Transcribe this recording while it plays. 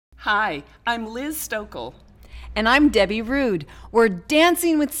Hi, I'm Liz Stokel. And I'm Debbie Rude. We're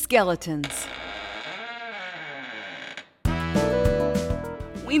Dancing with Skeletons.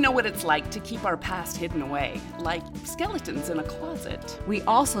 We know what it's like to keep our past hidden away, like skeletons in a closet. We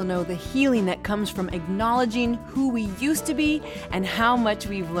also know the healing that comes from acknowledging who we used to be and how much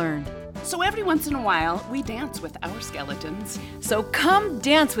we've learned. So every once in a while, we dance with our skeletons. So come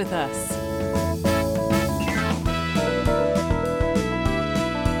dance with us.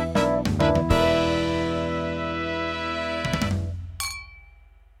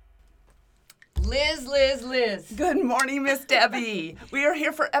 Liz. Good morning, Miss Debbie. We are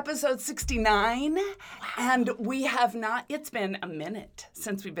here for episode 69, and we have not, it's been a minute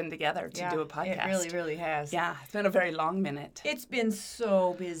since we've been together to do a podcast. It really has. Yeah, it's been a very long minute. It's been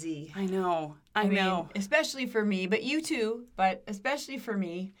so busy. I know. I mean, especially for me, but you too, but especially for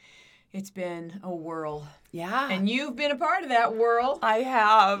me, it's been a whirl. Yeah. And you've been a part of that whirl. I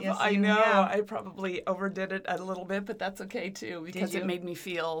have. Yes, I you know. have. I probably overdid it a little bit, but that's okay too, because it made me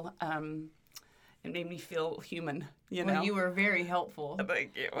feel... It made me feel human, you know? Well, you were very helpful.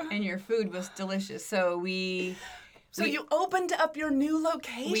 Thank you. And your food was delicious. So you opened up your new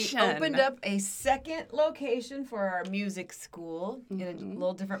location. We opened up a second location for our music school in a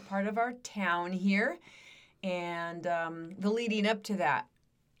little different part of our town here. And the leading up to that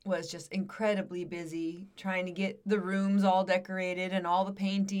was just incredibly busy, trying to get the rooms all decorated and all the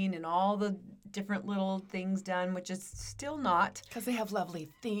painting and all the different little things done, which is still not. Because they have lovely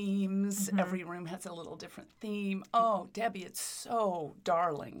themes. Mm-hmm. Every room has a little different theme. Oh, Debbie, it's so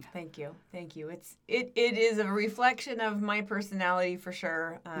darling. Thank you. It is a reflection of my personality for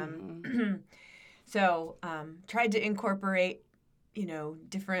sure. So tried to incorporate,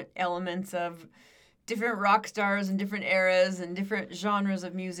 different elements of different rock stars and different eras and different genres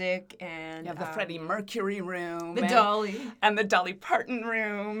of music. And you have the Freddie Mercury room. The Dolly. And the Dolly Parton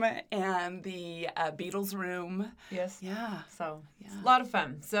room and the Beatles room. Yes. Yeah. So it's a lot of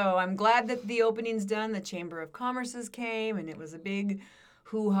fun. So I'm glad that the opening's done. The Chamber of Commerce's came, and it was a big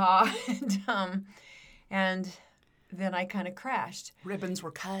hoo-ha. And then I kind of crashed. Ribbons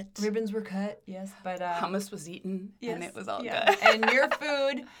were cut, yes. But hummus was eaten, yes, and it was all good. And your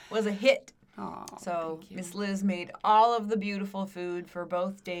food was a hit. Oh, so Miss Liz made all of the beautiful food for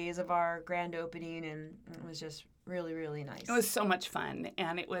both days of our grand opening, and it was just really, really nice. It was so much fun,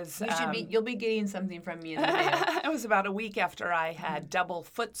 and it was... You'll be getting something from me in the mail. It was about a week after I had double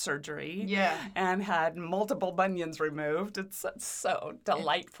foot surgery. Yeah. And had multiple bunions removed. It's so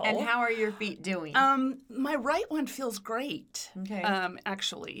delightful. And how are your feet doing? My right one feels great. Okay.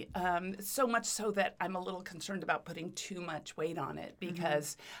 Actually. So much so that I'm a little concerned about putting too much weight on it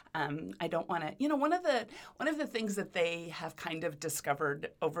because I don't want to... one of the things that they have kind of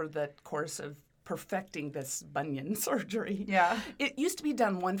discovered over the course of perfecting this bunion surgery. Yeah. It used to be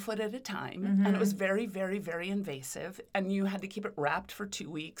done 1 foot at a time, and it was very, very, very invasive, and you had to keep it wrapped for 2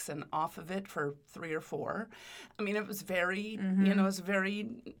 weeks and off of it for 3 or 4. I mean, it was very, it was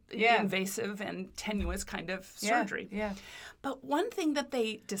very invasive and tenuous kind of surgery. Yeah. But one thing that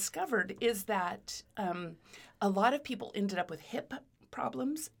they discovered is that a lot of people ended up with hip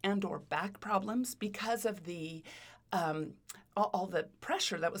problems and or back problems because of the all the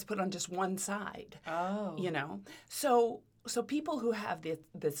pressure that was put on just one side. Oh. So people who have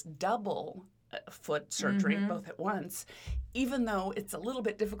this double foot surgery both at once, even though it's a little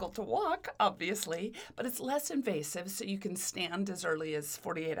bit difficult to walk, obviously, but it's less invasive, so you can stand as early as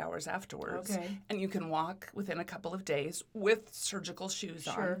 48 hours afterwards. Okay. And you can walk within a couple of days with surgical shoes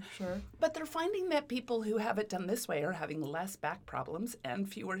on. Sure. But they're finding that people who have it done this way are having less back problems and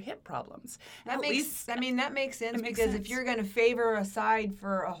fewer hip problems. That makes sense because sense. if you're going to favor a side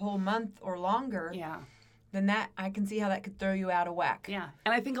for a whole month or longer, then that I can see how that could throw you out of whack. Yeah,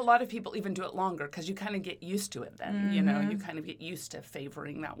 and I think a lot of people even do it longer because you kind of get used to it then. You kind of get used to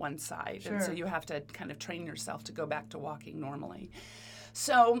favoring that one side. Sure. And so you have to kind of train yourself to go back to walking normally.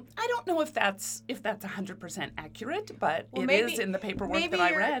 So I don't know if that's 100% accurate, but is in the paperwork that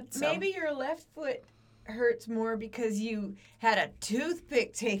I read. So. Maybe your left foot hurts more because you had a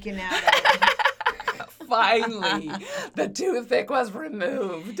toothpick taken out of it. Finally, the toothpick was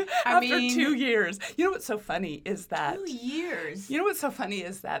removed after 2 years. You know what's so funny is that... 2 years? You know what's so funny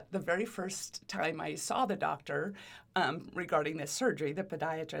is that the very first time I saw the doctor regarding this surgery, the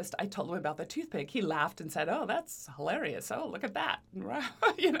podiatrist, I told him about the toothpick. He laughed and said, "Oh, that's hilarious. Oh, look at that."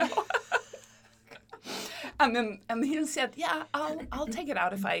 And then he said, "Yeah, I'll take it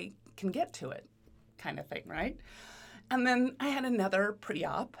out if I can get to it," kind of thing, right? And then I had another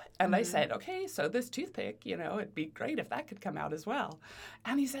pre-op, and I said, okay, so this toothpick, it'd be great if that could come out as well.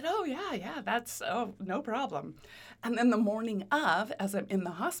 And he said, oh, yeah, that's no problem. And then the morning of, as I'm in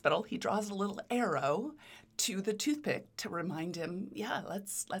the hospital, he draws a little arrow to the toothpick to remind him, yeah,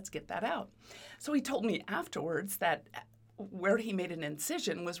 let's get that out. So he told me afterwards that where he made an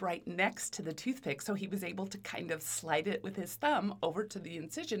incision was right next to the toothpick, so he was able to kind of slide it with his thumb over to the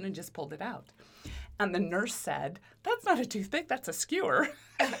incision and just pulled it out. And the nurse said, that's not a toothpick, that's a skewer.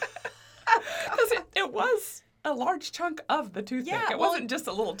 Because it was a large chunk of the toothpick. Yeah, it wasn't just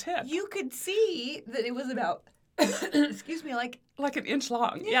a little tip. You could see that it was about, excuse me, like an inch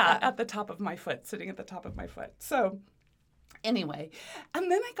long. Yeah, at the top of my foot, sitting at the top of my foot. So anyway,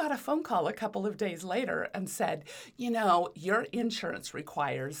 and then I got a phone call a couple of days later and said, your insurance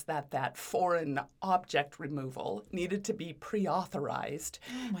requires that foreign object removal needed to be pre-authorized.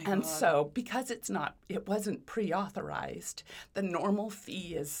 Oh my and God. So because it wasn't pre-authorized, the normal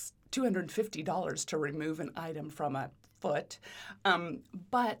fee is $250 to remove an item from a foot.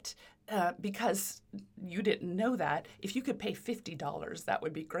 But because you didn't know that, if you could pay $50, that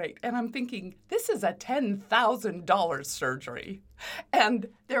would be great. And I'm thinking, this is a $10,000 surgery. And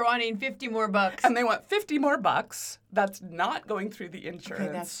they're wanting 50 more bucks. And they want 50 more bucks. That's not going through the insurance.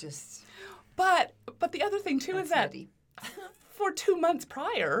 Okay, that's just... But the other thing, too, is that nutty. for 2 months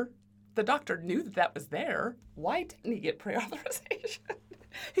prior, the doctor knew that was there. Why didn't he get pre-authorization?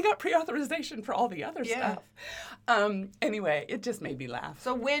 He got pre-authorization for all the other stuff. Anyway, it just made me laugh.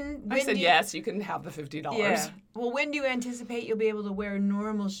 So when I said, yes, you can have the $50. Yeah. Well, when do you anticipate you'll be able to wear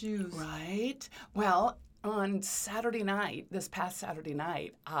normal shoes? Right. Well, on Saturday night, this past Saturday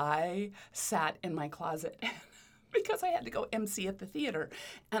night, I sat in my closet because I had to go MC at the theater.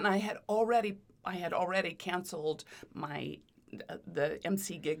 And I had already canceled the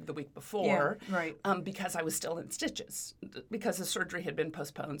MC gig the week before, right. Because I was still in stitches, because the surgery had been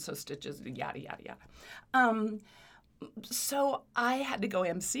postponed, so stitches, yada, yada, yada. So I had to go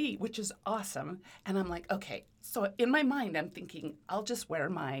MC, which is awesome. And I'm like, okay. So in my mind, I'm thinking, I'll just wear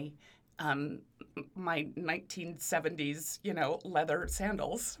my 1970s, leather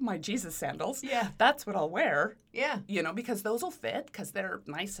sandals, my Jesus sandals. Yeah. That's what I'll wear. Yeah. Because those will fit, because they're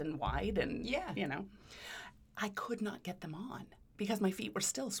nice and wide and, Yeah. I could not get them on because my feet were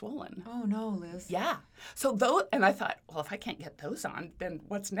still swollen. Oh, no, Liz. Yeah. So and I thought, well, if I can't get those on, then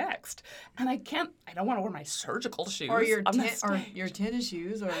what's next? And I don't want to wear my surgical shoes. Or your on the your tennis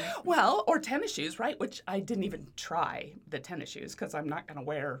shoes. Or tennis shoes, right? Which I didn't even try the tennis shoes because I'm not going to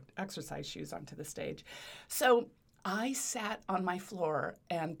wear exercise shoes onto the stage. So I sat on my floor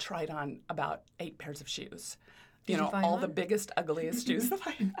and tried on about 8 pairs of shoes. Did you find all one? the biggest, ugliest shoes that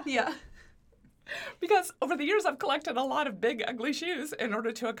I had. Yeah. Because over the years, I've collected a lot of big, ugly shoes in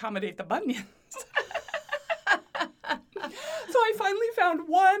order to accommodate the bunions. So I finally found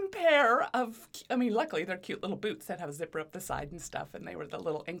one pair of, luckily they're cute little boots that have a zipper up the side and stuff, and they were the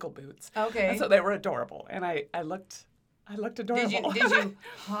little ankle boots. Okay. And so they were adorable, and I looked adorable. Did you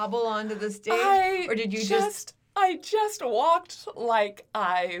hobble onto the stage? Or did you just... I just walked like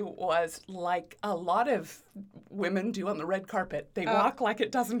I was like a lot of women do on the red carpet. They walk like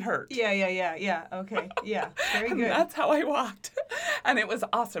it doesn't hurt. Yeah. Okay. Yeah. Very good. And that's how I walked. And it was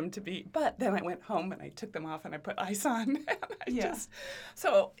awesome to be. But then I went home and I took them off and I put ice on. And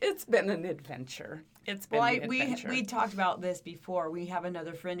so it's been an adventure. It's been an adventure. We talked about this before. We have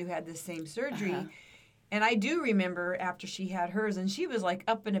another friend who had the same surgery. And I do remember after she had hers, and she was like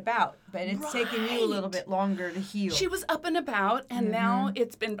up and about, but it's taken you a little bit longer to heal. She was up and about, and now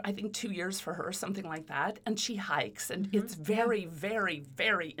it's been, I think, 2 years for her, something like that. And she hikes, and it's very, very,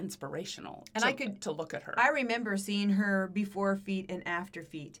 very inspirational to look at her. I remember seeing her before feet and after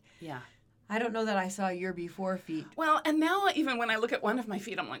feet. Yeah. I don't know that I saw your before feet. Well, and now even when I look at one of my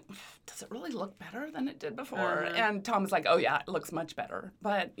feet, I'm like, does it really look better than it did before? And Tom's like, oh yeah, it looks much better.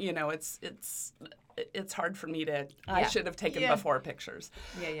 But it's hard for me to. I should have taken before pictures.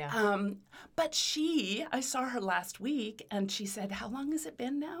 Yeah. But I saw her last week, and she said, "How long has it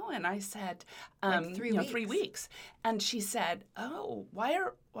been now?" And I said, 3 weeks. 3 weeks. And she said, "Oh, why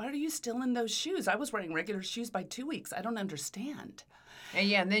are you still in those shoes? I was wearing regular shoes by 2 weeks. I don't understand."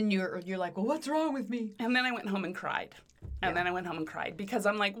 And then you're like, well, what's wrong with me? And then I went home and cried. Because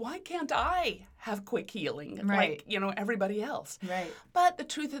I'm like, why can't I have quick healing like, everybody else? Right. But the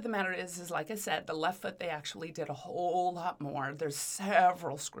truth of the matter is like I said, the left foot, they actually did a whole lot more. There's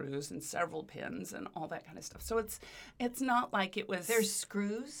several screws and several pins and all that kind of stuff. So it's not like it was... There's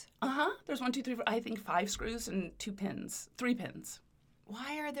screws? There's 1, 2, 3, 4, I think 5 screws and 3 pins.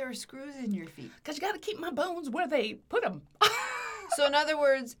 Why are there screws in your feet? Because you got to keep my bones where they put them. So in other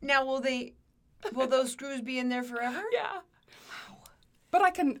words, now Will those screws be in there forever? Yeah.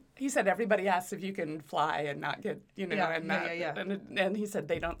 But he said, everybody asks if you can fly and not get, and he said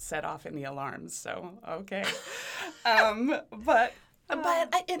they don't set off any alarms. So, okay. But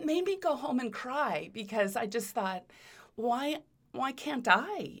it made me go home and cry because I just thought, why can't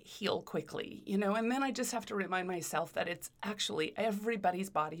I heal quickly? And then I just have to remind myself that it's actually everybody's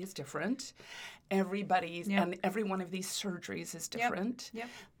body is different. And every one of these surgeries is different. Yep.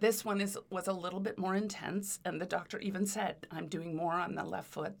 This one was a little bit more intense, and the doctor even said, I'm doing more on the left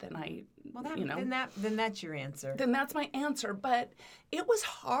foot than I, Then that's your answer. Then that's my answer. But it was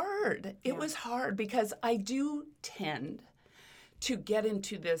hard. It was hard because I do tend to get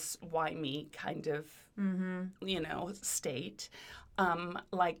into this why me kind of, state.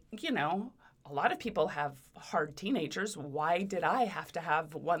 A lot of people have hard teenagers. Why did I have to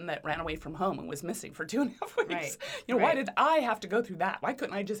have one that ran away from home and was missing for 2.5 weeks? Right. Why did I have to go through that? Why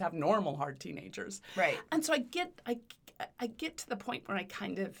couldn't I just have normal hard teenagers? Right. And so I get to the point where I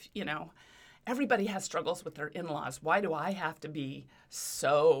kind of, everybody has struggles with their in-laws. Why do I have to be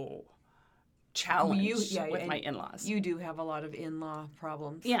so challenged with my in-laws? You do have a lot of in-law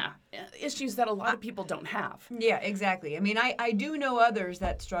problems. Yeah, issues that a lot of people don't have. Yeah, exactly. I mean, I do know others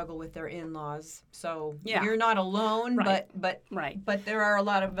that struggle with their in-laws, so you're not alone. Right. But there are a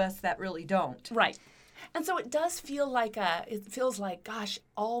lot of us that really don't. Right. And so it does feel like gosh,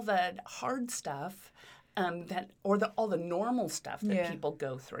 all the hard stuff all the normal stuff that people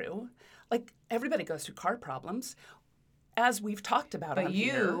go through. Like everybody goes through car problems. As we've talked about on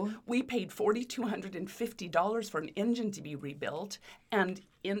here, we paid $4,250 for an engine to be rebuilt, and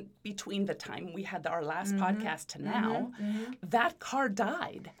in between the time we had our last podcast to now, that car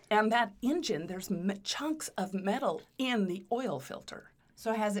died, and that engine, there's chunks of metal in the oil filter.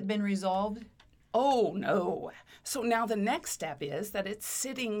 So has it been resolved? Oh, no. So now the next step is that it's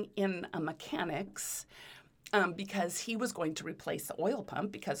sitting in a mechanic's because he was going to replace the oil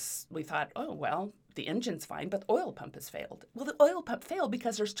pump because we thought, oh, well, the engine's fine, but the oil pump has failed. Well, the oil pump failed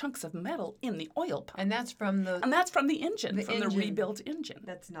because there's chunks of metal in the oil pump. And that's from the engine, the rebuilt engine.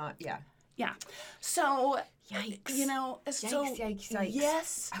 That's not, yeah. Yeah. So, yikes. Yikes.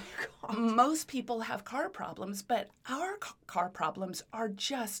 Yes, most people have car problems, but our car problems are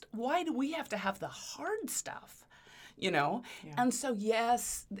just, why do we have to have the hard stuff? Yeah. And so,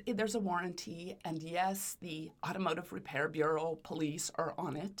 yes, there's a warranty, and yes, the Automotive Repair Bureau police are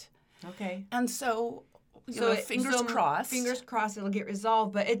on it. Okay. And so, fingers crossed. Fingers crossed it'll get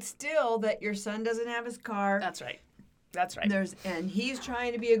resolved, but it's still that your son doesn't have his car. That's right. And he's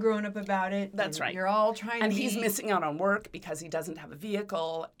trying to be a grown-up about it. That's right. You're all trying and he's missing out on work because he doesn't have a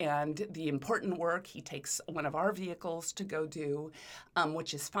vehicle, and the important work he takes one of our vehicles to go do,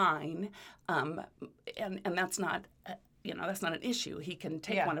 which is fine. And that's not, that's not an issue. He can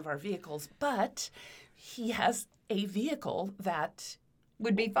take one of our vehicles, but he has a vehicle that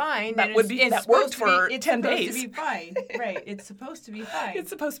would be fine. That worked for 10 days. It's supposed to be fine. Right. It's supposed to be fine. It's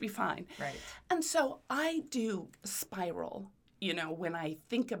supposed to be fine. Right. And so I do spiral, when I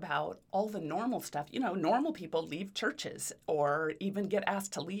think about all the normal stuff. Normal people leave churches or even get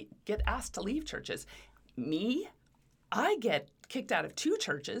asked to leave churches. Me, I get kicked out of 2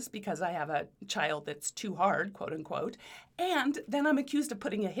 churches because I have a child that's too hard, quote unquote, and then I'm accused of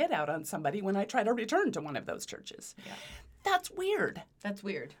putting a hit out on somebody when I try to return to one of those churches. Yeah. That's weird.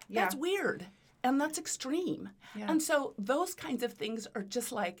 Yeah. That's weird. And that's extreme. Yeah. And so those kinds of things are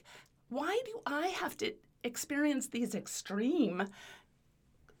just like, why do I have to experience these extreme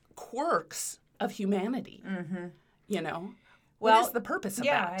quirks of humanity? Mm-hmm. What is the purpose of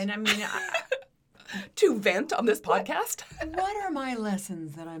that? Yeah, and I mean... to vent on this podcast? What are my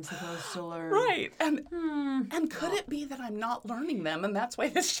lessons that I'm supposed to learn? Right. And could it be that I'm not learning them, and that's why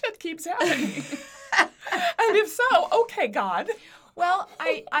this shit keeps happening? And if so, okay, God. Well,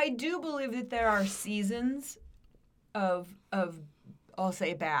 I do believe that there are seasons of I'll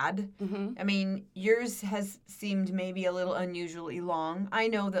say bad. Mm-hmm. I mean, yours has seemed maybe a little unusually long. I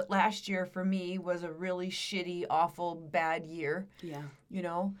know that last year for me was a really shitty, awful, bad year. Yeah.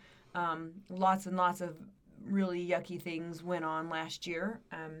 Lots and lots of really yucky things went on last year.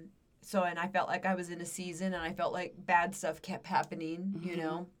 And I felt like I was in a season, and I felt like bad stuff kept happening,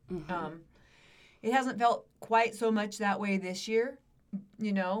 Mm-hmm. It hasn't felt quite so much that way this year,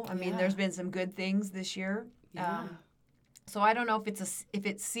 I mean, there's been some good things this year. Yeah. So I don't know if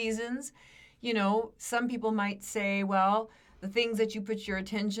it's seasons. Some people might say, well, the things that you put your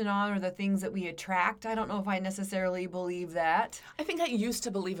attention on are the things that we attract. I don't know if I necessarily believe that. I think I used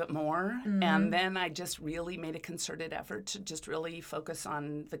to believe it more, and then I just really made a concerted effort to just really focus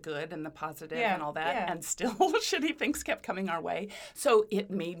on the good and the positive and all that, and still shitty things kept coming our way. So it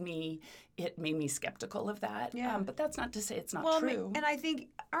made me skeptical of that. Yeah. But that's not to say it's not true. And I think,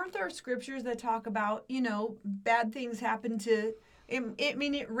 aren't there scriptures that talk about, bad things happen to...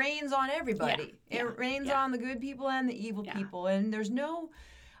 it rains on everybody. It rains on the good people and the evil people. And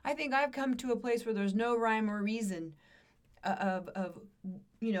I think I've come to a place where there's no rhyme or reason of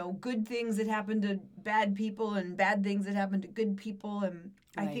good things that happen to bad people and bad things that happen to good people. And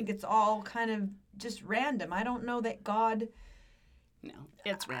I think it's all kind of just random. I don't know that God... No,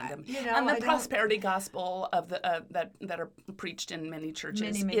 it's random. And the prosperity gospel of the that are preached in many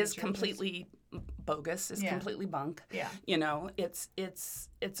churches is churches. Completely bogus. Is completely bunk. Yeah.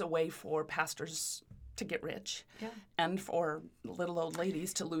 It's a way for pastors to get rich, and for little old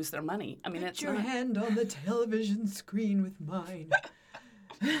ladies to lose their money. I mean, Put your hand on the television screen with mine,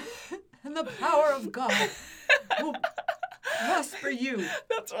 and the power of God will prosper you.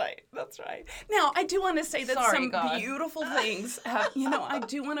 That's right. Now, I do want to say that beautiful things have, I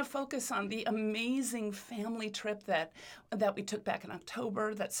do want to focus on the amazing family trip that we took back in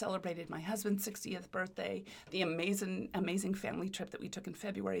October that celebrated my husband's 60th birthday, the amazing family trip that we took in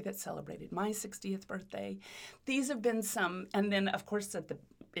February that celebrated my 60th birthday. These have been some, and then, of course,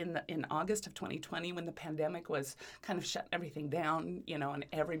 in August of 2020, when the pandemic was kind of shutting everything down, and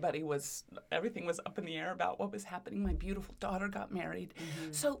everything was up in the air about what was happening. My beautiful daughter got married.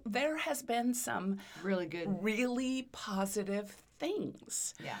 Mm-hmm. So there has been some really good, really positive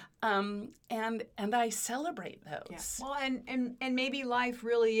things. Yeah. And I celebrate those. Yeah. Well, and maybe life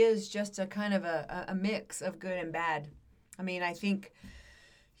really is just a kind of a mix of good and bad. I mean, I think...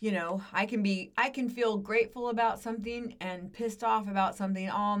 I can feel grateful about something and pissed off about something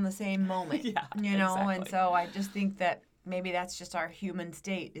all in the same moment. Exactly. And so I just think that maybe that's just our human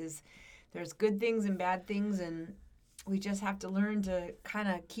state is there's good things and bad things, and we just have to learn to kind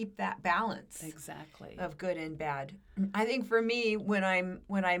of keep that balance. Exactly. Of good and bad. I think for me, when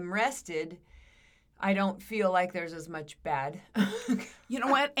I'm rested, I don't feel like there's as much bad. You know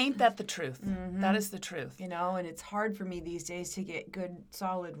what? Ain't that the truth? Mm-hmm. That is the truth. And it's hard for me these days to get good,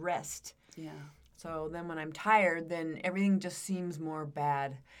 solid rest. Yeah. So then when I'm tired, then everything just seems more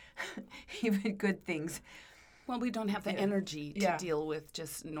bad. Even good things. Well, we don't have the energy to deal with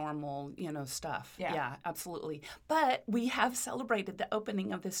just normal, stuff. Yeah, absolutely. But we have celebrated the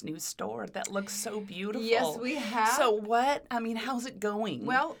opening of this new store that looks so beautiful. Yes, we have. So how's it going?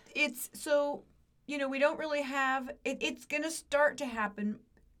 Well, we don't really have, it's going to start to happen.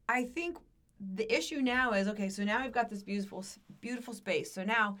 I think the issue now is, okay, so now we've got this beautiful, beautiful space. So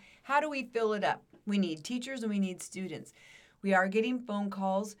now, how do we fill it up? We need teachers and we need students. We are getting phone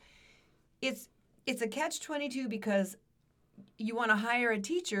calls. It's a catch-22 because you want to hire a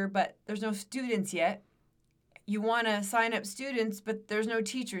teacher, but there's no students yet. You want to sign up students, but there's no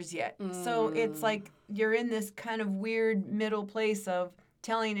teachers yet. So it's like you're in this kind of weird middle place of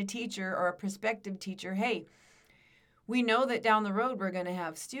telling a teacher or a prospective teacher, hey, we know that down the road we're going to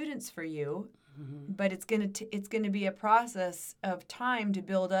have students for you, but it's going to be a process of time to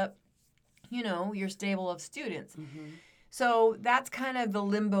build up, your stable of students. Mm-hmm. So that's kind of the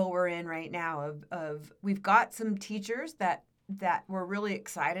limbo we're in right now of we've got some teachers that we're really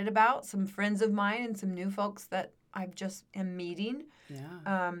excited about, some friends of mine and some new folks that I just am meeting.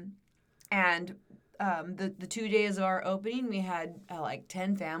 Yeah. And the 2 days of our opening, we had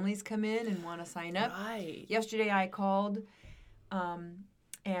 10 families come in and want to sign up. Right. Yesterday I called,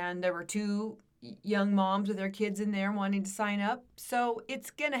 and there were 2 young moms with their kids in there wanting to sign up. So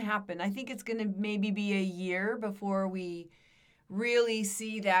it's going to happen. I think it's going to maybe be a year before we really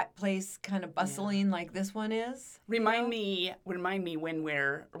see that place kind of bustling like this one is. Remind me when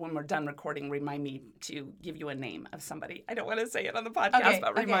we're done recording, remind me to give you a name of somebody. I don't want to say it on the podcast,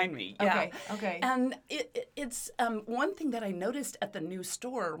 but remind me. Yeah. Okay. And it's one thing that I noticed at the new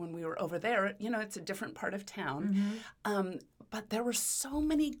store when we were over there, it's a different part of town. Mm-hmm. But there were so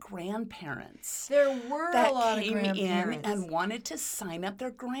many grandparents. There were a lot of that grandparents. came in and wanted to sign up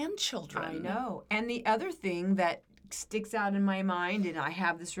their grandchildren. I know. And the other thing that sticks out in my mind, and I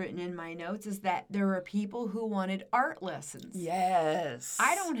have this written in my notes, is that there were people who wanted art lessons. Yes.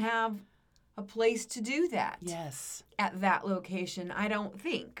 I don't have a place to do that. Yes. At that location, I don't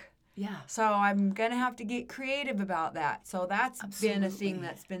think. Yeah. So I'm going to have to get creative about that. So that's been a thing Absolutely.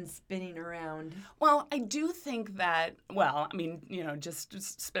 that's been spinning around. Well, I do think that, well, I mean, just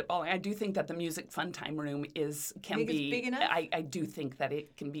spitballing, I do think that the Music Fun Time Room can Think it's be, big enough? I do think that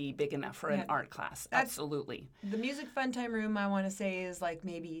it can be big enough for an art class. Absolutely. The Music Fun Time Room, I want to say, is like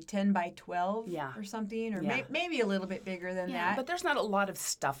maybe 10 by 12 or something, or maybe a little bit bigger than that. But there's not a lot of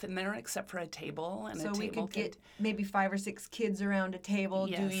stuff in there except for a table and So a we table. could get maybe 5 or 6 kids around a table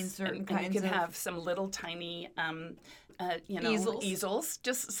doing certain kinds and you of... can have some little tiny, easels,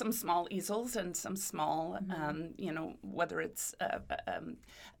 just some small easels and some small, whether it's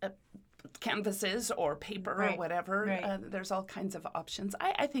canvases or paper or whatever. Right. There's all kinds of options.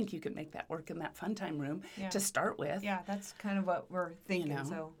 I think you could make that work in that Fun Time Room to start with. Yeah, that's kind of what we're thinking.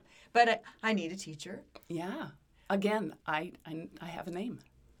 So, but I need a teacher. Yeah. Again, I have a name.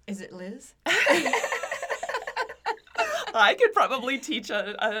 Is it Liz? I could probably teach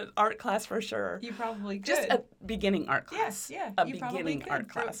an art class for sure. You probably could. Just a beginning art class. Yes, yeah. A you beginning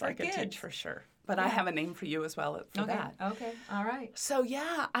art for class I could kids. teach for sure. But I have a name for you as well for that. Okay. All right. So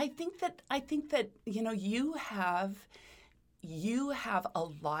yeah, I think that you have a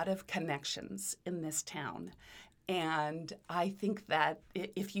lot of connections in this town. And I think that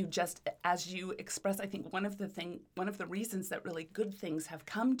if you just, as you express, I think one of the reasons that really good things have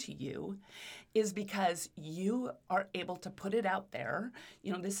come to you is because you are able to put it out there.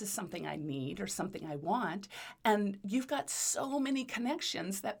 This is something I need or something I want. And you've got so many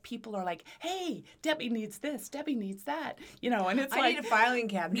connections that people are like, hey, Debbie needs this, Debbie needs that. And it's I need a filing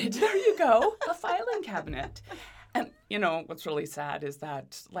cabinet. There you go, a filing cabinet. And, what's really sad is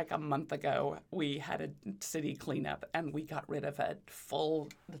that like a month ago, we had a city cleanup and we got rid of a full,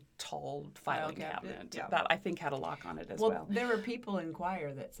 tall filing cabinet that I think had a lock on it as well. Well, there were people in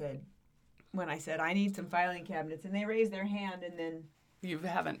choir that said, when I said, I need some filing cabinets, and they raised their hand and then... You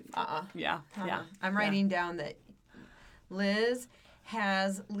haven't. Yeah. I'm writing down that Liz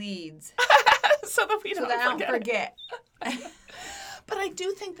has leads. so that we don't forget. But I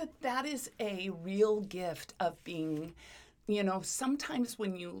do think that is a real gift of being, sometimes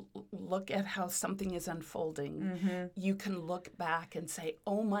when you look at how something is unfolding, you can look back and say,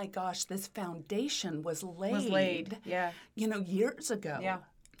 oh my gosh, this foundation was laid. Years ago. Yeah,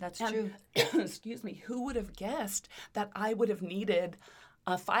 that's true. Excuse me, who would have guessed that I would have needed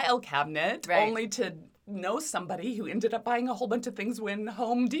a file cabinet only to know somebody who ended up buying a whole bunch of things when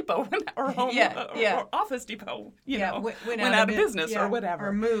Home Depot or Office Depot, went out of business or whatever.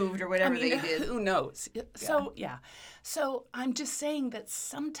 Or moved or whatever they did. Who knows? So, So I'm just saying that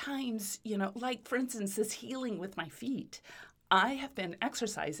sometimes, like, for instance, this healing with my feet, I have been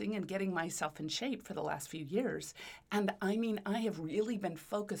exercising and getting myself in shape for the last few years. And I have really been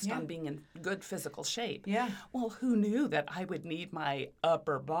focused on being in good physical shape. Yeah. Well, who knew that I would need my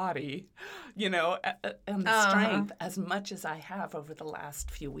upper body, and the strength as much as I have over the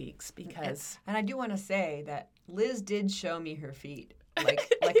last few weeks because... And I do want to say that Liz did show me her feet like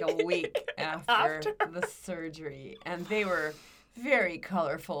a week after the surgery. And they were very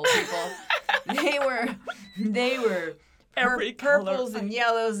colorful, people. They were every purples and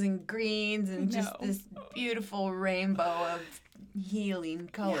yellows and greens and just this beautiful rainbow of healing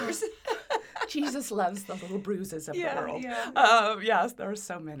colors. Jesus loves the little bruises of the world. Yes, there are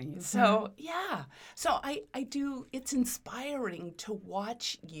so many. Mm-hmm. So, So I do, it's inspiring to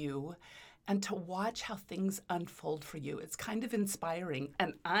watch you and to watch how things unfold for you. It's kind of inspiring.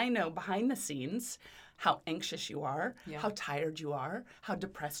 And I know behind the scenes how anxious you are, how tired you are, how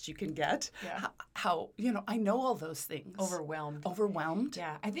depressed you can get, how I know all those things. Overwhelmed.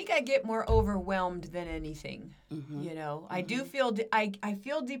 Yeah, I think I get more overwhelmed than anything. I do feel, I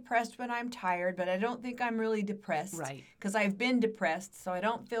feel depressed when I'm tired, but I don't think I'm really depressed. Right. Because I've been depressed, so I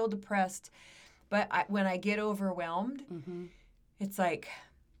don't feel depressed. But when I get overwhelmed, it's like,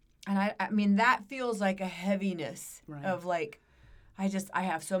 and I mean, that feels like a heaviness of like, I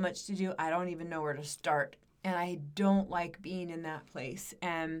have so much to do. I don't even know where to start. And I don't like being in that place.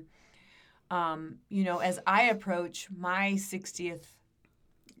 And, as I approach my 60th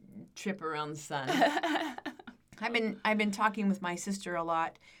trip around the sun, I've been talking with my sister a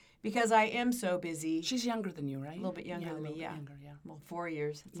lot because I am so busy. She's younger than you, right? A little bit younger than me, yeah. Younger, Well, 4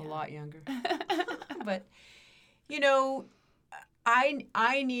 years. It's a lot younger. But,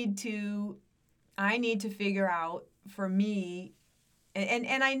 I need to figure out for me.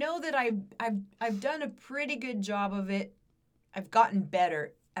 And I know that I've done a pretty good job of it. I've gotten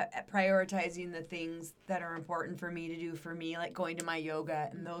better at prioritizing the things that are important for me to do for me, like going to my yoga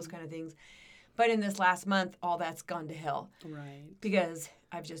and those kind of things. But in this last month, all that's gone to hell. Right. Because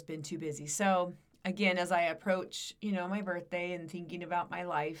I've just been too busy. So again, as I approach, my birthday and thinking about my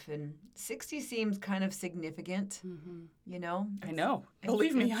life, and 60 seems kind of significant, I know. It's-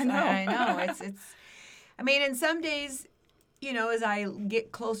 Believe me, I know. I know. I mean, and some days, as I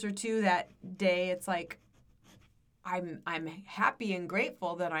get closer to that day, it's like I'm happy and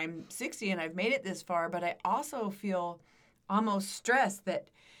grateful that I'm 60 and I've made it this far, but I also feel almost stressed that,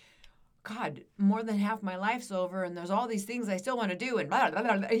 God, more than half my life's over, and there's all these things I still want to do, and blah, blah,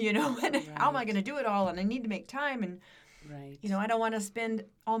 blah, blah, and how am I going to do it all? And I need to make time, and Right. I don't want to spend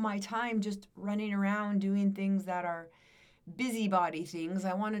all my time just running around doing things that are busybody things.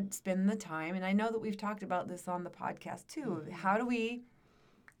 I want to spend the time, and I know that we've talked about this on the podcast too. How do we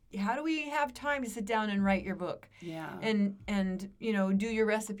have time to sit down and write your book? Yeah. And do your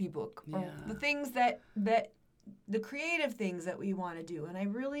recipe book, or Yeah. the things that the creative things that we want to do. And I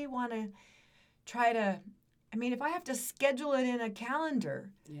really want to try to, if I have to schedule it in a calendar,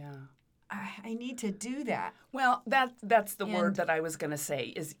 Yeah. I need to do that. Well, that's the And- word that I was going to say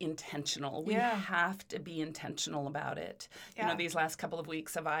is intentional. We Yeah. have to be intentional about it. Yeah. These last couple of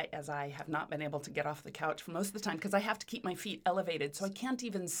weeks as I have not been able to get off the couch for most of the time because I have to keep my feet elevated. So I can't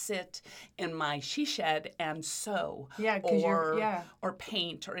even sit in my she shed and sew Yeah, 'cause or yeah. or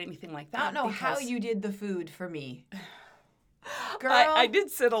paint or anything like that. I don't know how because you did the food for me. Girl, I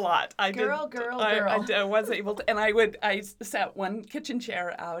did sit a lot. Girl. I was able to, and I sat one kitchen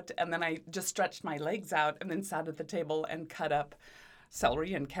chair out, and then I just stretched my legs out, and then sat at the table and cut up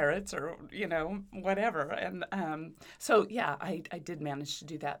celery and carrots or whatever. And so yeah, I did manage to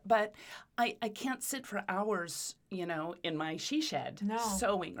do that, but I can't sit for hours in my she shed No.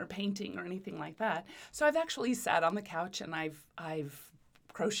 sewing or painting or anything like that. So I've actually sat on the couch and I've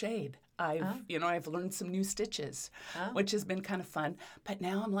crocheted. I've learned some new stitches, which has been kind of fun. But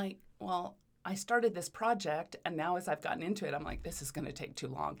now I'm like, well, I started this project, and now as I've gotten into it, I'm like, this is going to take too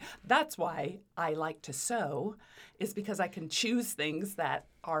long. That's why I like to sew, is because I can choose things that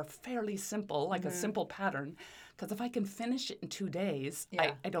are fairly simple, like a simple pattern. Because if I can finish it in 2 days,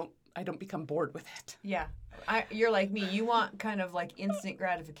 Yeah. I don't become bored with it. Yeah. You're like me. You want kind of like instant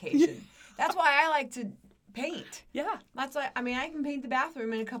gratification. That's why I like to paint. Yeah. That's why, I can paint the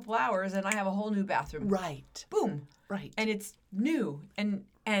bathroom in a couple hours and I have a whole new bathroom. Right. Boom. Right. And it's new. And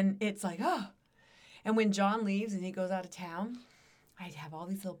it's like, oh. And when John leaves and he goes out of town, I'd have all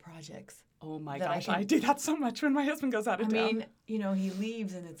these little projects. Oh my that I gosh, can- I do that so much when my husband goes out of town. He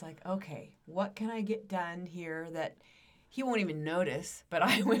leaves and it's like, okay, what can I get done here that he won't even notice, but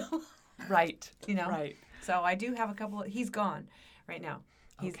I will. Right. You know? Right. So I do have a couple. He's gone right now.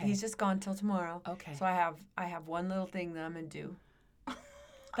 He's just gone till tomorrow. Okay. So I have one little thing that I'm gonna do.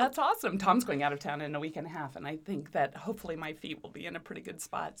 That's awesome. Tom's going out of town in a week and a half, and I think that hopefully my feet will be in a pretty good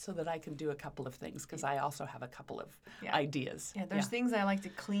spot so that I can do a couple of things because I also have a couple of ideas. Yeah, there's things I like to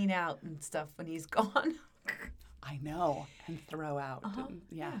clean out and stuff when he's gone. I know, and throw out. And,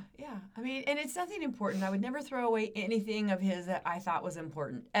 Yeah. And it's nothing important. I would never throw away anything of his that I thought was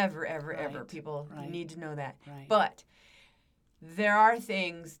important. Ever. Right. People need to know that. Right. But there are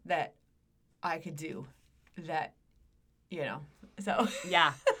things that I could do that, so.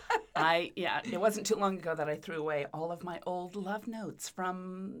 Yeah. It wasn't too long ago that I threw away all of my old love notes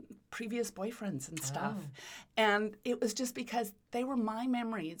from previous boyfriends and stuff. And it was just because they were my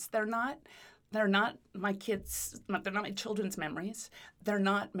memories. They're not my kids, they're not my children's memories. They're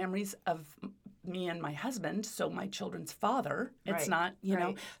not memories of me and my husband, so my children's father. It's not,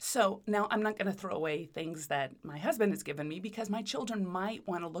 know. So now I'm not going to throw away things that my husband has given me because my children might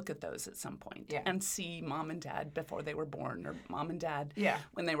want to look at those at some point and see mom and dad before they were born or mom and dad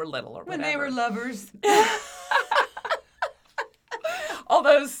when they were little or when whatever. they were lovers. All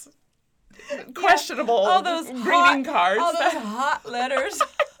those questionable All those greeting cards. All those hot letters.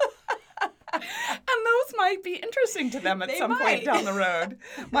 And those might be interesting to them at some point down the road.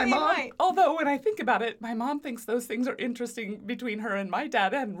 My They mom, might. although when I think about it, my mom thinks those things are interesting between her and my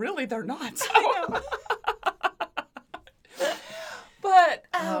dad, and really they're not. So. But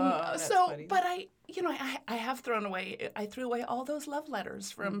that's funny. but I have thrown away. I threw away all those love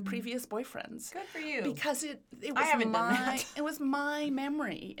letters from previous boyfriends. Good for you. Because it was I haven't done that. It was my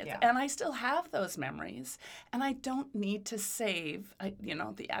memory, and I still have those memories, and I don't need to save.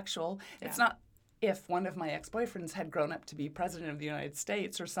 The actual. It's not. If one of my ex-boyfriends had grown up to be president of the United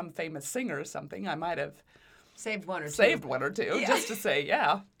States or some famous singer or something, I might have saved one or two just to say,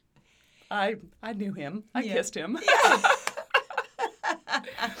 I knew him. I kissed him.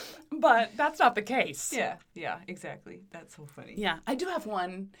 But that's not the case. Yeah, exactly. That's so funny. Yeah, I do have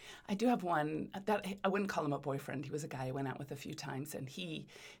one that I wouldn't call him a boyfriend. He was a guy I went out with a few times, and he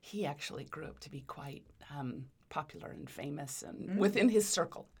actually grew up to be quite popular and famous and within his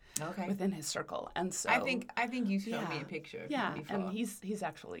circle. Okay. Within his circle, and so I think you showed me a picture. Yeah, and he's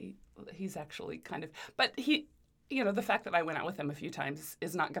actually kind of, but he. The fact that I went out with him a few times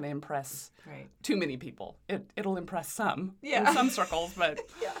is not going to impress too many people. It'll impress some in some circles, but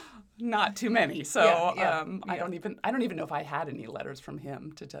not too many. So I don't even know if I had any letters from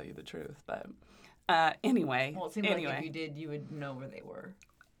him, to tell you the truth. But anyway. Well, it seems like if you did, you would know where they were.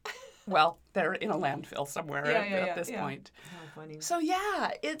 Well, they're in a landfill somewhere at this point. How funny. So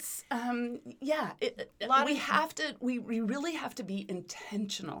it's we really have to be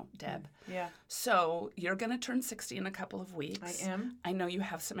intentional, Deb. Yeah. So you're going to turn 60 in a couple of weeks. I am. I know you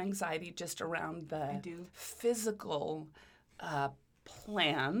have some anxiety just around the physical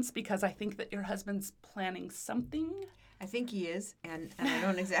plans, because I think that your husband's planning something. I think he is, and I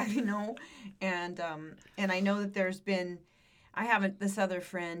don't exactly know, and I know that I have this other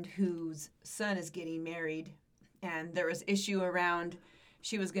friend whose son is getting married, and there was issue around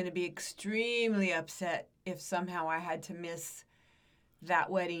she was going to be extremely upset if somehow I had to miss that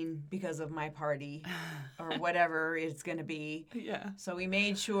wedding because of my party or whatever it's going to be. Yeah. So we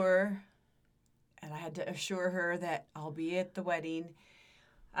made sure, and I had to assure her that I'll be at the wedding.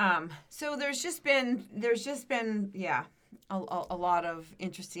 So there's just been a lot of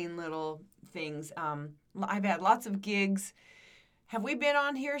interesting little things. I've had lots of gigs. Have we been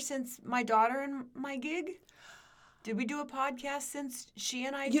on here since my daughter and my gig? Did we do a podcast since she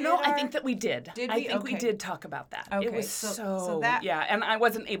and I did? I think that we did. Did we? I think we did talk about that. Okay. It was so that, and I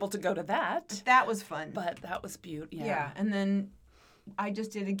wasn't able to go to that. That was fun. But that was beautiful. Yeah, and then I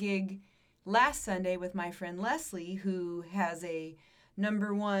just did a gig last Sunday with my friend Leslie, who has a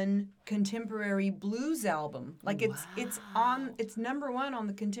 #1 contemporary blues album. Like it's #1 on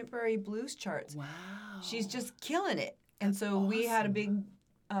the contemporary blues charts. Wow. She's just killing it. And so we had a big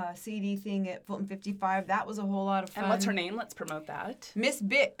CD thing at Fulton 55. That was a whole lot of fun. And what's her name? Let's promote that. Miss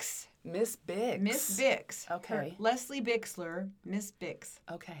Bix. Miss Bix. Miss Bix. Okay. Leslie Bixler. Miss Bix.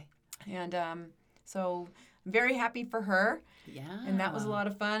 Okay. And so I'm very happy for her. Yeah. And that was a lot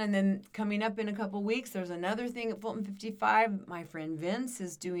of fun. And then coming up in a couple weeks, there's another thing at Fulton 55. My friend Vince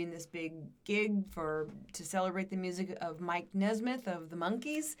is doing this big gig to celebrate the music of Mike Nesmith of the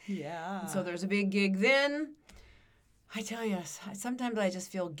Monkees. Yeah. And so there's a big gig then. I tell you, sometimes I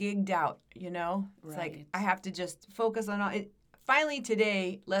just feel gigged out, It's like I have to just focus on all it. Finally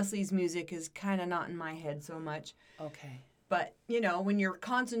today, Leslie's music is kind of not in my head so much. Okay. But, when you're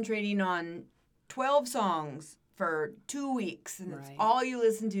concentrating on 12 songs for 2 weeks and it's all you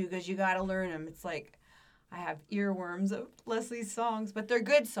listen to because you got to learn them, it's like I have earworms of Leslie's songs, but they're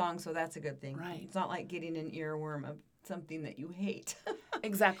good songs, so that's a good thing. Right. It's not like getting an earworm of something that you hate.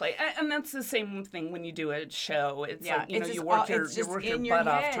 Exactly. And that's the same thing when you do a show. It's like, you work your butt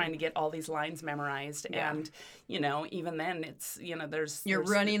off trying to get all these lines memorized. Yeah. And, even then it's,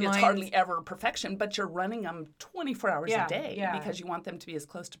 running it's lines. Hardly ever perfection, but you're running them 24 hours a day because you want them to be as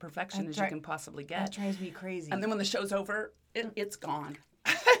close to perfection as you can possibly get. That drives me crazy. And then when the show's over, it's gone.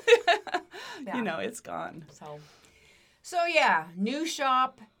 It's gone. So yeah, new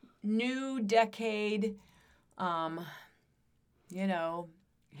shop, new decade. How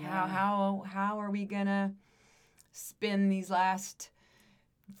are we gonna spin these last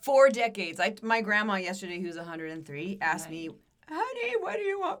 4 decades? My grandma yesterday, who's 103, asked me, "Honey, what do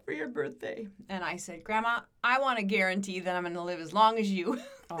you want for your birthday?" And I said, "Grandma, I want to guarantee that I'm gonna live as long as you."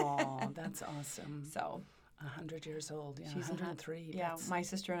 Oh, that's awesome. So 100 years old. Yeah, she's 103. Yeah, my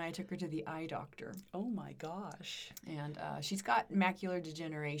sister and I took her to the eye doctor. Oh my gosh. And she's got macular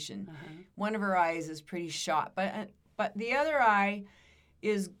degeneration. One of her eyes is pretty shot, but the other eye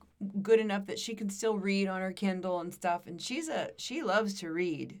is good enough that she can still read on her Kindle and stuff. And she loves to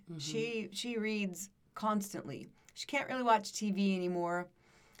read. Mm-hmm. She reads constantly. She can't really watch TV anymore.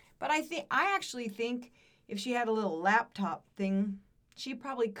 But I actually think if she had a little laptop thing, she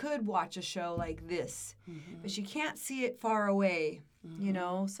probably could watch a show like this. Mm-hmm. But she can't see it far away,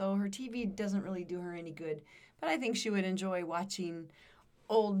 so her TV doesn't really do her any good. But I think she would enjoy watching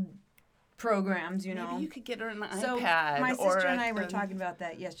old programs, Maybe you could get her an so iPad. My sister and I were talking about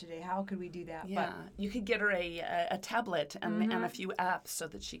that yesterday. How could we do that? Yeah, you could get her a tablet and a few apps so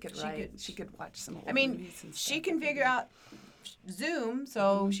that she could watch some old movies and stuff. She can figure out Zoom,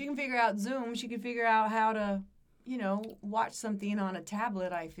 so she can figure out Zoom. She can figure out how to, watch something on a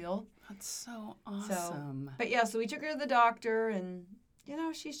tablet, I feel. That's so awesome. So we took her to the doctor, and,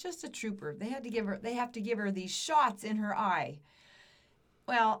 she's just a trooper. They have to give her these shots in her eye.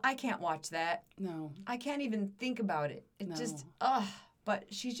 Well, I can't watch that. No. I can't even think about it. It No. just, but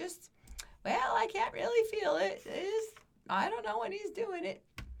she's just, well, I can't really feel it. I don't know when he's doing it.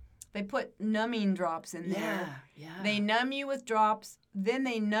 They put numbing drops in there. Yeah. They numb you with drops, then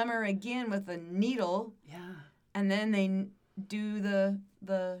they numb her again with a needle, Yeah. and then they do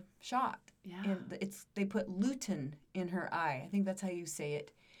the shot. Yeah. And they put lutein in her eye. I think that's how you say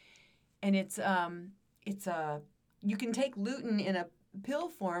it. And it's you can take lutein in a pill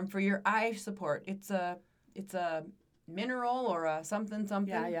form for your eye support. It's a mineral or a something.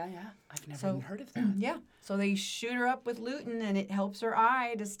 Yeah. I've never even heard of that. Yeah. So they shoot her up with lutein, and it helps her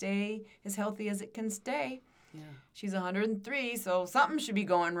eye to stay as healthy as it can stay. Yeah. She's 103, so something should be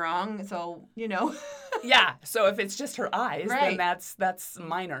going wrong. So, Yeah. So if it's just her eyes, Right. then that's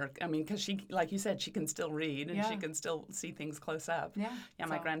minor. I mean, because she, like you said, she can still read and she Yeah. can still see things close up. Yeah. Yeah.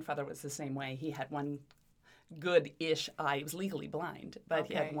 My So- grandfather was the same way. He had one good-ish eye. He was legally blind, but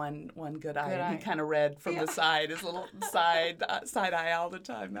he had Okay. one good eye, Good and eye. he kind of read from Yeah. the side, his little side eye all the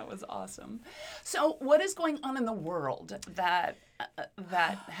time. That was awesome. So, what is going on in the world that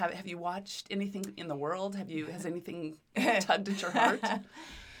have you watched anything in the world? Has anything tugged at your heart?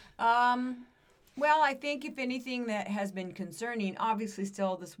 Well, I think if anything that has been concerning, obviously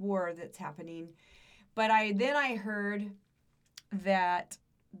still this war that's happening, but I heard that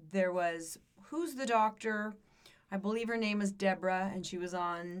there was, who's the doctor? I believe her name is Deborah, and she was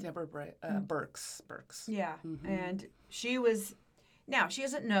on. Deborah Burks. Yeah, Mm-hmm. and she was, now she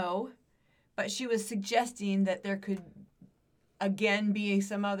doesn't know, but she was suggesting that there could again be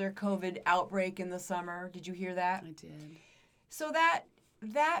some other COVID outbreak in the summer. Did you hear that? I did. So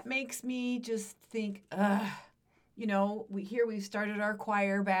that makes me just think, we've started our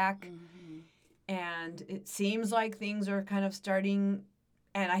choir back, and it seems like things are kind of starting,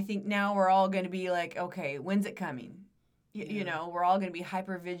 and I think now we're all going to be like, okay, when's it coming? We're all going to be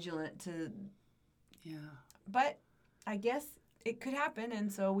hyper vigilant to. Yeah. But I guess it could happen,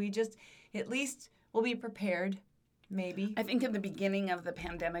 and so we just at least will be prepared. Maybe. I think in the beginning of the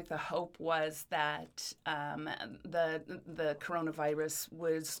pandemic, the hope was that the coronavirus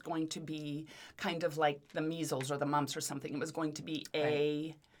was going to be kind of like the measles or the mumps or something. It was going to be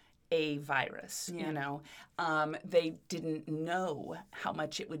a virus, Yeah. They didn't know how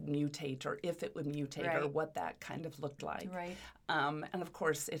much it would mutate or if it would mutate or Right. what that kind of looked like. Right. And of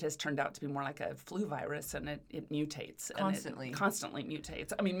course, it has turned out to be more like a flu virus, and it mutates. Constantly. And it constantly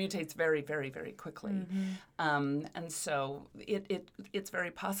mutates. I mean, mutates very, very, very quickly. Mm-hmm. And so it's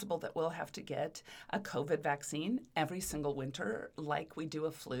very possible that we'll have to get a COVID vaccine every single winter, like we do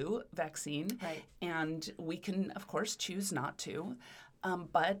a flu vaccine. Right. And we can, of course, choose not to.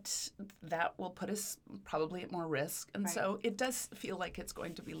 But that will put us probably at more risk. And Right. so it does feel like it's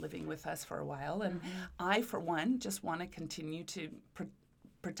going to be living with us for a while. And I, for one, just want to continue to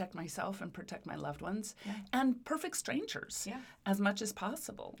protect myself and protect my loved ones and perfect strangers as much as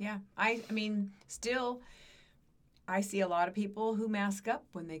possible. Yeah. I mean, still, I see a lot of people who mask up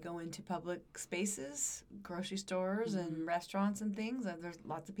when they go into public spaces, grocery stores and restaurants and things. There's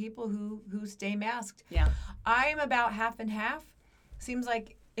lots of people who stay masked. Yeah. I'm about half and half. Seems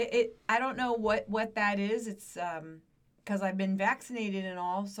like it I don't know what that is. It's because I've been vaccinated and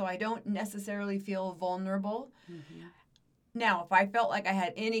all, so I don't necessarily feel vulnerable. Now, if I felt like I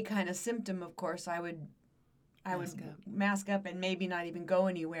had any kind of symptom, of course, I would mask up and maybe not even go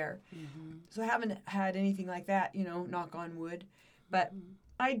anywhere. So I haven't had anything like that, knock on wood. But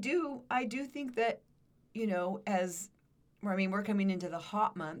I do think that, we're coming into the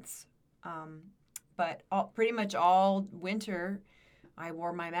hot months, but pretty much all winter I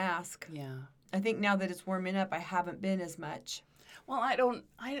wore my mask. Yeah. I think now that it's warming up, I haven't been as much. Well, I don't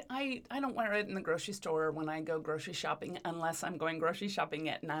wear it in the grocery store when I go grocery shopping unless I'm going grocery shopping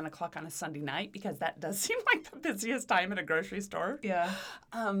at 9:00 on a Sunday night, because that does seem like the busiest time at a grocery store. Yeah.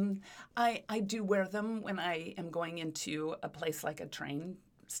 I do wear them when I am going into a place like a train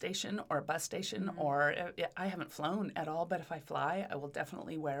station or a bus station, or I haven't flown at all, but if I fly, I will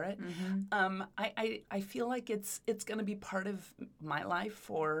definitely wear it. I feel like it's going to be part of my life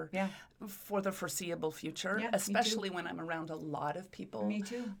for the foreseeable future, Yeah, me too. especially when I'm around a lot of people. Me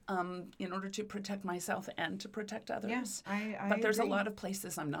too. In order to protect myself and to protect others. Yes, I but there's agree. a lot of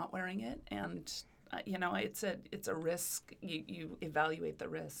places I'm not wearing it, and it's a risk. You evaluate the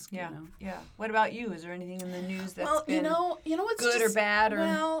risk. Yeah. You know? Yeah. What about you? Is there anything in the news that's Well, been what's good or just, bad, or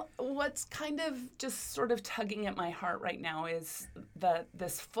well, what's kind of just sort of tugging at my heart right now is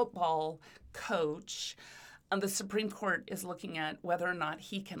this football coach. The Supreme Court is looking at whether or not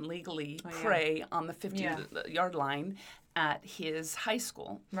he can legally pray on the 50-yard line at his high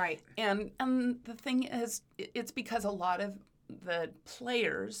school. Right. And the thing is, it's because a lot of the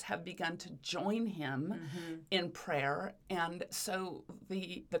players have begun to join him in prayer. And so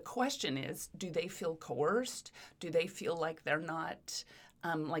the question is, do they feel coerced? Do they feel like they're not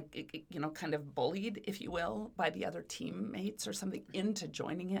kind of bullied, if you will, by the other teammates or something into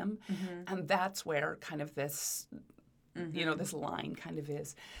joining him? And that's where kind of this, this line kind of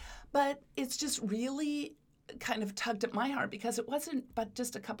is. But it's just really kind of tugged at my heart because it wasn't but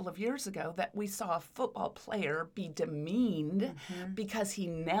just a couple of years ago that we saw a football player be demeaned because he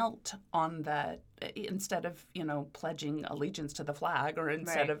knelt on instead of, pledging allegiance to the flag or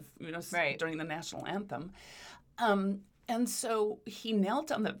instead of, during the national anthem. And so he knelt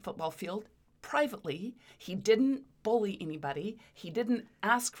on the football field privately. He didn't bully anybody. He didn't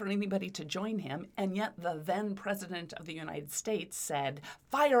ask for anybody to join him. And yet the then president of the United States said,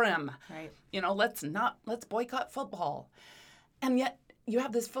 fire him. Right. Let's boycott football. And yet you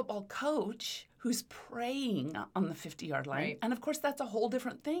have this football coach who's praying on the 50-yard line. Right. And of course, that's a whole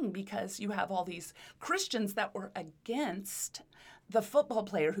different thing because you have all these Christians that were against the football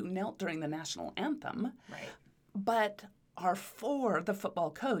player who knelt during the national anthem. Right. But are for the football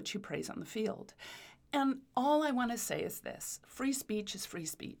coach who prays on the field. And all I want to say is this: free speech is free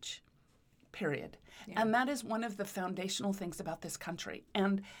speech, period. Yeah. And that is one of the foundational things about this country.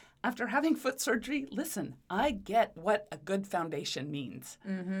 And after having foot surgery, listen, I get what a good foundation means,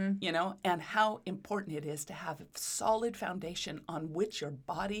 and how important it is to have a solid foundation on which your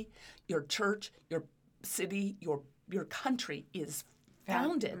body, your church, your city, your country is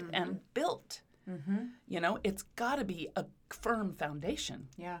founded and built. It's got to be a firm foundation.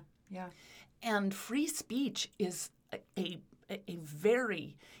 Yeah. And free speech is a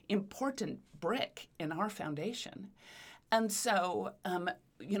very important brick in our foundation. And so,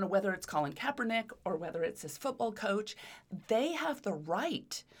 whether it's Colin Kaepernick or whether it's this football coach, they have the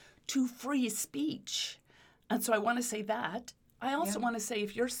right to free speech. And so I want to say that. I also want to say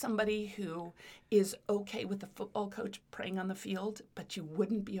if you're somebody who is okay with the football coach praying on the field, but you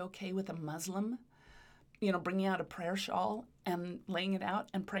wouldn't be okay with a Muslim, bringing out a prayer shawl and laying it out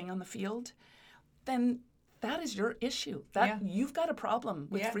and praying on the field, then that is your issue. You've got a problem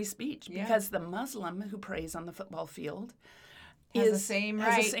with free speech because the Muslim who prays on the football field has the same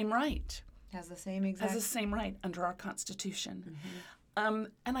right. Has the same right under our Constitution.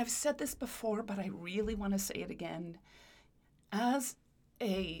 And I've said this before, but I really want to say it again. As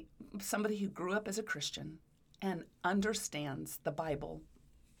somebody who grew up as a Christian and understands the Bible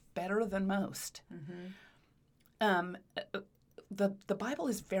better than most, the Bible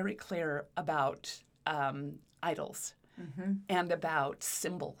is very clear about idols and about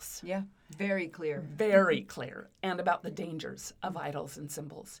symbols. Yeah, very clear. Very clear. And about the dangers of idols and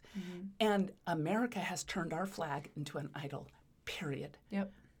symbols. And America has turned our flag into an idol, period.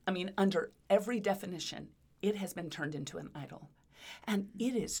 Yep. I mean, under every definition, it has been turned into an idol. And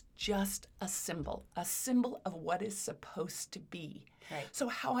it is just a symbol of what is supposed to be. Right. So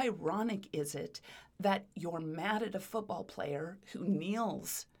how ironic is it that you're mad at a football player who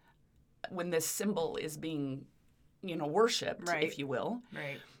kneels when this symbol is being, worshipped, if you will.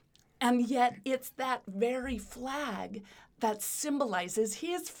 Right. And yet it's that very flag that symbolizes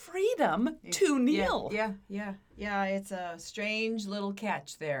his freedom to kneel. Yeah, it's a strange little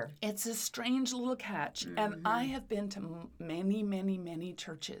catch there. It's a strange little catch. And I have been to many, many, many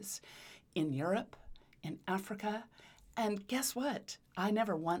churches in Europe, in Africa, and guess what? I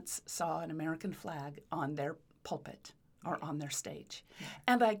never once saw an American flag on their pulpit or on their stage.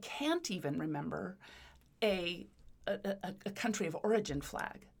 And I can't even remember a country of origin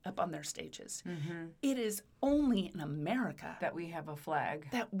flag up on their stages. It is only in America that we have a flag.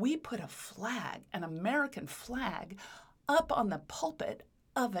 That we put a flag, an American flag, up on the pulpit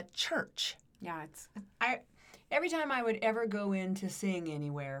of a church. Yeah, every time I would ever go in to sing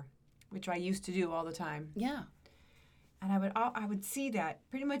anywhere, which I used to do all the time. Yeah. And I would see that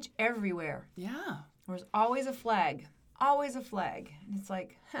pretty much everywhere. Yeah. There was always a flag. Always a flag. And it's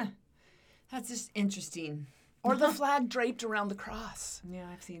like, that's just interesting. Or the flag draped around the cross. Yeah,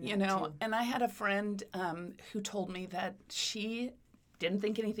 I've seen that too. And I had a friend who told me that she didn't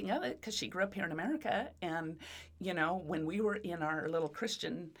think anything of it because she grew up here in America. And, when we were in our little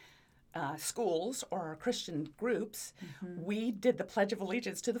Christian schools or our Christian groups, we did the Pledge of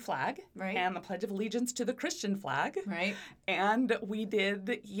Allegiance to the flag and the Pledge of Allegiance to the Christian flag. Right. And we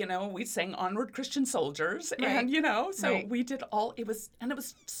did, we sang Onward Christian Soldiers. Right. And, so we did it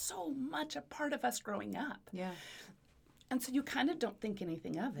was so much a part of us growing up. Yeah. And so you kind of don't think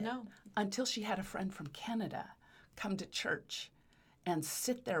anything of it. No. Until she had a friend from Canada come to church and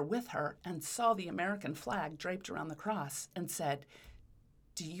sit there with her and saw the American flag draped around the cross and said,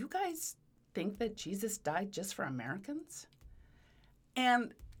 "Do you guys think that Jesus died just for Americans?"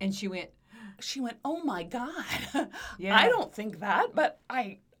 And she went, oh my God, Yeah. I don't think that, but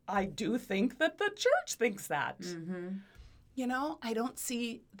I do think that the church thinks that. mm-hmm. You know, I don't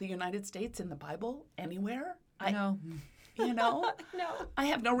see the United States in the Bible anywhere. No. You know, No. I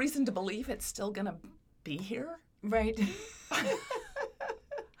have no reason to believe it's still going to be here. Right.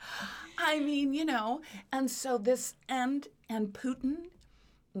 I mean, you know, and so this and Putin,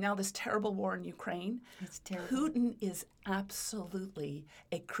 now this terrible war in Ukraine, It's terrible. Putin is absolutely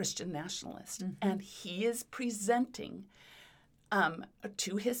a Christian nationalist, Mm-hmm. and he is presenting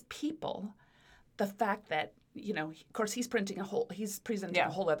to his people the fact that, you know, of course, he's presenting a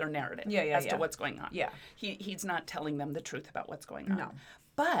whole other narrative as to what's going on. Yeah. He's not telling them the truth about what's going on. No.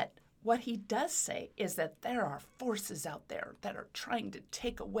 But what he does say is that there are forces out there that are trying to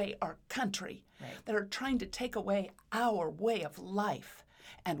take away our country, Right. that are trying to take away our way of life,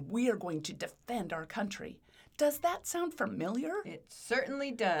 and we are going to defend our country. Does that sound familiar? It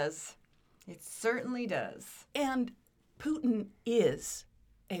certainly does. It certainly does. And Putin is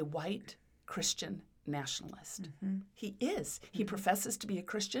a white Christian nationalist. Mm-hmm. He is. He professes to be a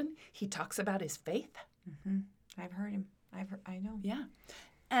Christian. He talks about his faith. Mm-hmm. I've heard him. I know. Yeah.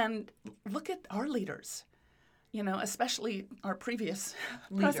 And look at our leaders, you know, especially our previous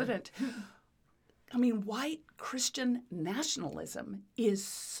president. I mean, white Christian nationalism is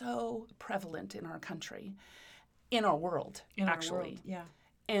so prevalent in our country, in our world, In our actually. world, yeah.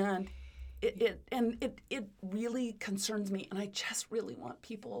 And it really concerns me, and I just really want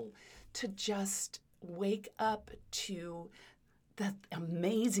people to just wake up to the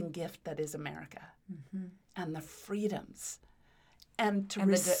amazing gift that is America, and the freedoms, and to And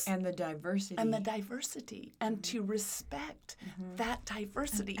the diversity. and to respect that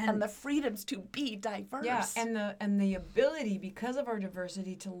diversity and the freedoms to be diverse. Yeah, and the ability, because of our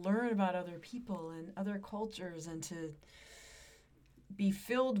diversity, to learn about other people and other cultures, and to be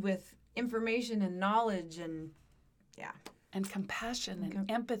filled with information and knowledge, and and compassion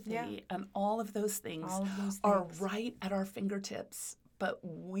and empathy and all of those things, all of those are things. right at our fingertips. But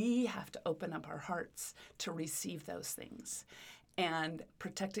we have to open up our hearts to receive those things. And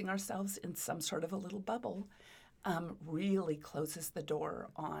protecting ourselves in some sort of a little bubble really closes the door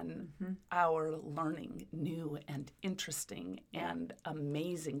on our learning new and interesting and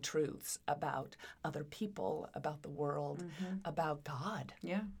amazing truths about other people, about the world, about God.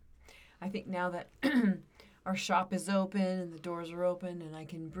 Yeah. I think now that our shop is open and the doors are open and I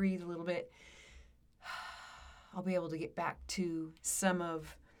can breathe a little bit, I'll be able to get back to some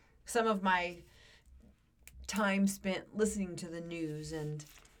of my time spent listening to the news and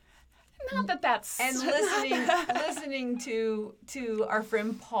Not that that's listening to our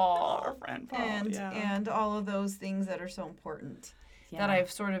friend Paul, and and all of those things that are so important Yeah. that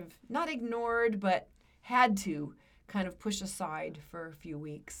I've sort of not ignored but had to kind of push aside for a few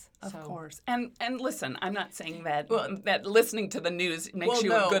weeks. Of So- course. And listen, I'm not saying that that listening to the news makes Well, you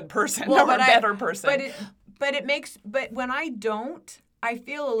no. a good person Well, or a but better person. But when I don't, I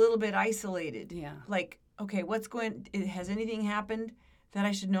feel a little bit isolated. Yeah. Like, okay, has anything happened that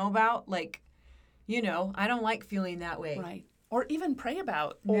I should know about? Like, you know, I don't like feeling that way. Right. Or even pray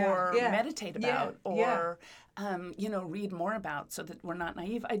about Yeah. or Yeah. meditate about Yeah. or read more about so that we're not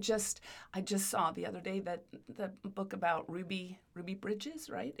naive. I just saw the other day that the book about Ruby Bridges,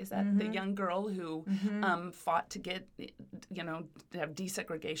 right? Is that the young girl who fought to get to have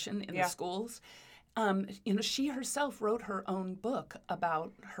desegregation in the schools? She herself wrote her own book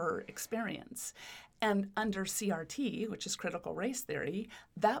about her experience. And under CRT, which is critical race theory,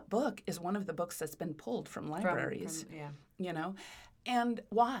 that book is one of the books that's been pulled from libraries. And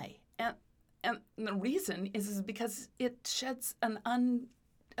why? And the reason is because it sheds an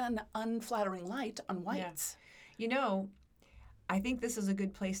unflattering light on whites. You know, I think this is a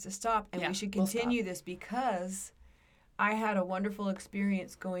good place to stop, and we should we'll stop. continue this because I had a wonderful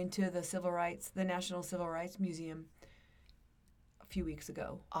experience going to the National Civil Rights Museum a few weeks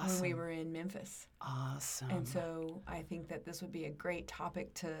ago when we were in Memphis. Awesome. And so I think that this would be a great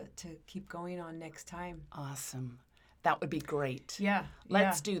topic to keep going on next time. Awesome. That would be great. Yeah.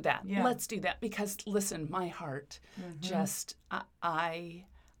 Let's do that. Yeah. Let's do that because listen, my heart just I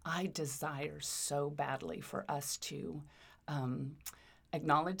desire so badly for us to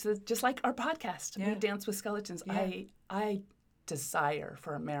acknowledge that, just like our podcast, We Dance with Skeletons. Yeah. I desire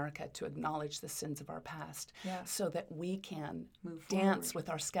for America to acknowledge the sins of our past so that we can dance with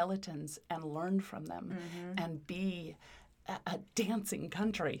our skeletons and learn from them and be a dancing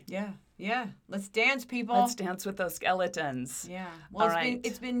country. Yeah. Let's dance, people. Let's dance with those skeletons. Yeah. Well, All right.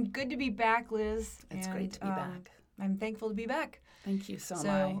 it's been good to be back, Liz. It's great to be back. I'm thankful to be back. Thank you so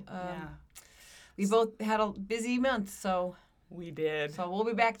So, much. we both had a busy month, so We did. So we'll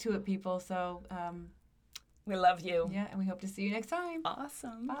be back to it, people. So We love you. yeah, and we hope to see you next time.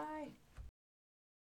 Awesome. Bye.